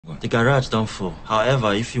The garage don't full.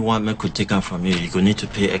 However, if you want me to take them from you go need to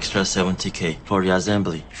pay extra 70k for the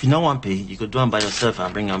assembly. If you don't want pay, you could do them by yourself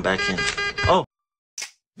and bring them back in. Oh.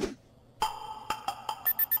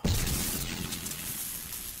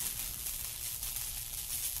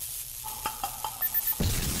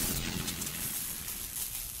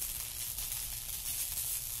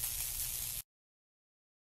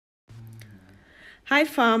 Hi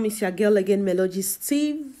fam, it's your girl again, Melodies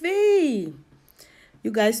TV. You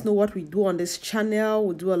guys know what we do on this channel.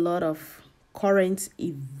 We do a lot of current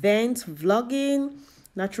events, vlogging,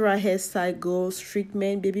 natural hairstyle goals,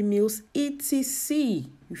 treatment, baby meals, etc.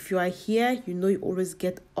 If you are here, you know you always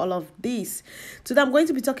get all of this. Today I'm going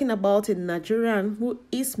to be talking about a Nigerian who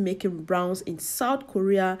is making rounds in South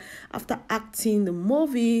Korea after acting the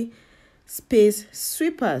movie Space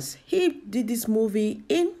Sweepers. He did this movie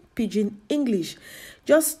in Pidgin English.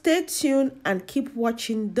 Just stay tuned and keep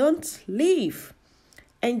watching. Don't leave.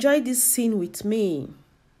 Enjoy this scene with me.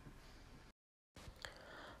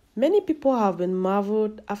 Many people have been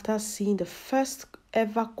marveled after seeing the first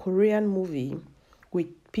ever Korean movie with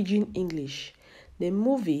Pidgin English. The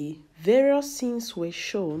movie, various scenes were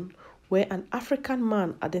shown where an African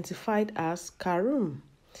man identified as Karum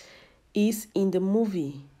is in the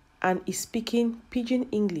movie and is speaking Pidgin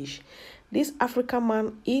English. This African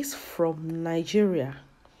man is from Nigeria.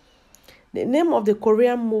 The name of the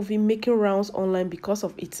Korean movie making rounds online because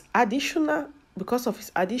of its addition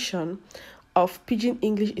of Pidgin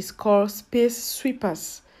English is called Space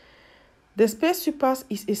Sweepers. The Space Sweepers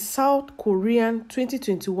is a South Korean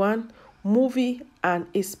 2021 movie and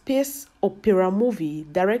a space opera movie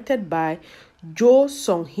directed by Jo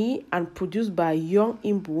Sung-hee and produced by Young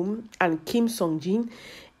In-boom and Kim Sung-jin.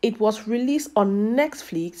 It was released on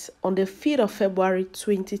Netflix on the 5th of February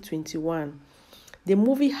 2021. The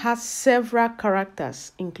movie has several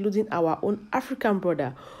characters, including our own African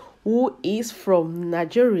brother, who is from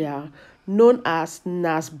Nigeria, known as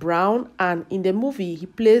Nas Brown, and in the movie he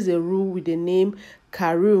plays a role with the name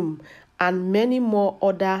Karum, and many more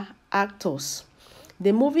other actors.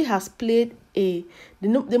 The movie has a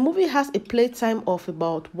playtime of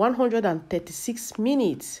about 136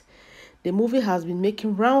 minutes. The movie has been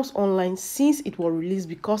making rounds online since it was released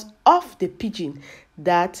because of the Pidgin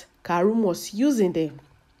that Karum was using there.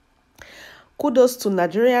 Kudos to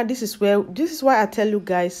Nigeria. This is why I tell you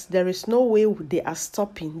guys there is no way they are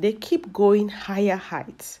stopping. They keep going higher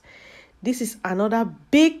heights. This is another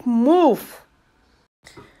big move.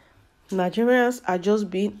 Nigerians are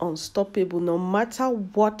just being unstoppable. No matter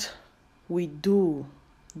what we do,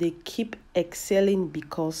 they keep excelling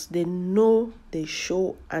because they know the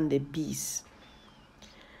show and the beast.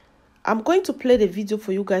 I'm going to play the video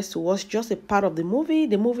for you guys to watch, just a part of the movie.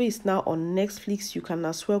 The movie is now on Netflix. You can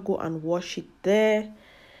as well go and watch it there.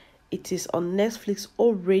 It is on Netflix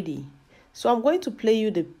already. So I'm going to play you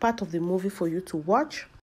the part of the movie for you to watch.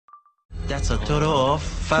 That's a total of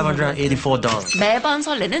 $584. 매번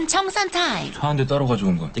설레는 청산 타임. 차 한 대 따로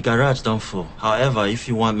가져온 건. The garage don't full. However, if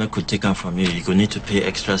you want me to take them from you go need to pay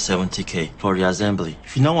extra 70k for the assembly.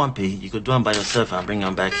 If you don't want pay, you could do them by yourself and bring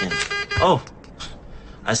them back in. Oh,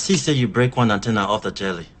 I see say you break one antenna off the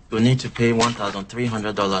jelly. You'll need to pay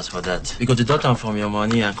 $1,300 for that. We go deduct them from your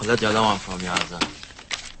money and collect the other one from your other.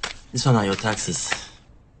 This one are your taxes.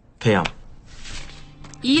 Pay them.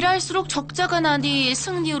 일할수록 적자가 나니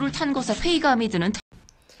승리호를 탄 것에 회의감이 드는.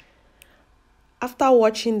 After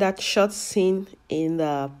watching that short scene in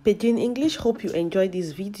the Pidgin English, hope you enjoyed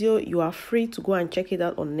this video. You are free to go and check it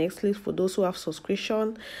out on Netflix for those who have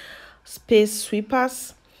subscription. Space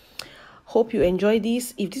Sweepers. Hope you enjoy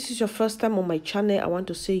this. If this is your first time on my channel, I want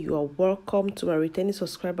to say you are welcome. To my returning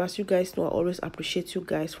subscribers, you guys know I always appreciate you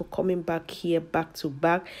guys for coming back here back to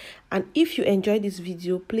back. And if you enjoyed this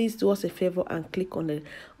video, please do us a favor and click on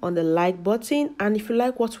the like button. And if you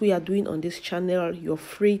like what we are doing on this channel, you're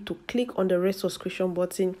free to click on the red subscription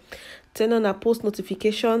button, turn on our post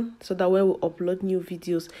notification so that when we upload new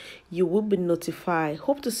videos you will be notified.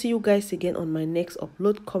 Hope to see you guys again on my next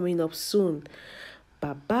upload coming up soon.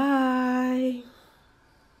 Bye bye.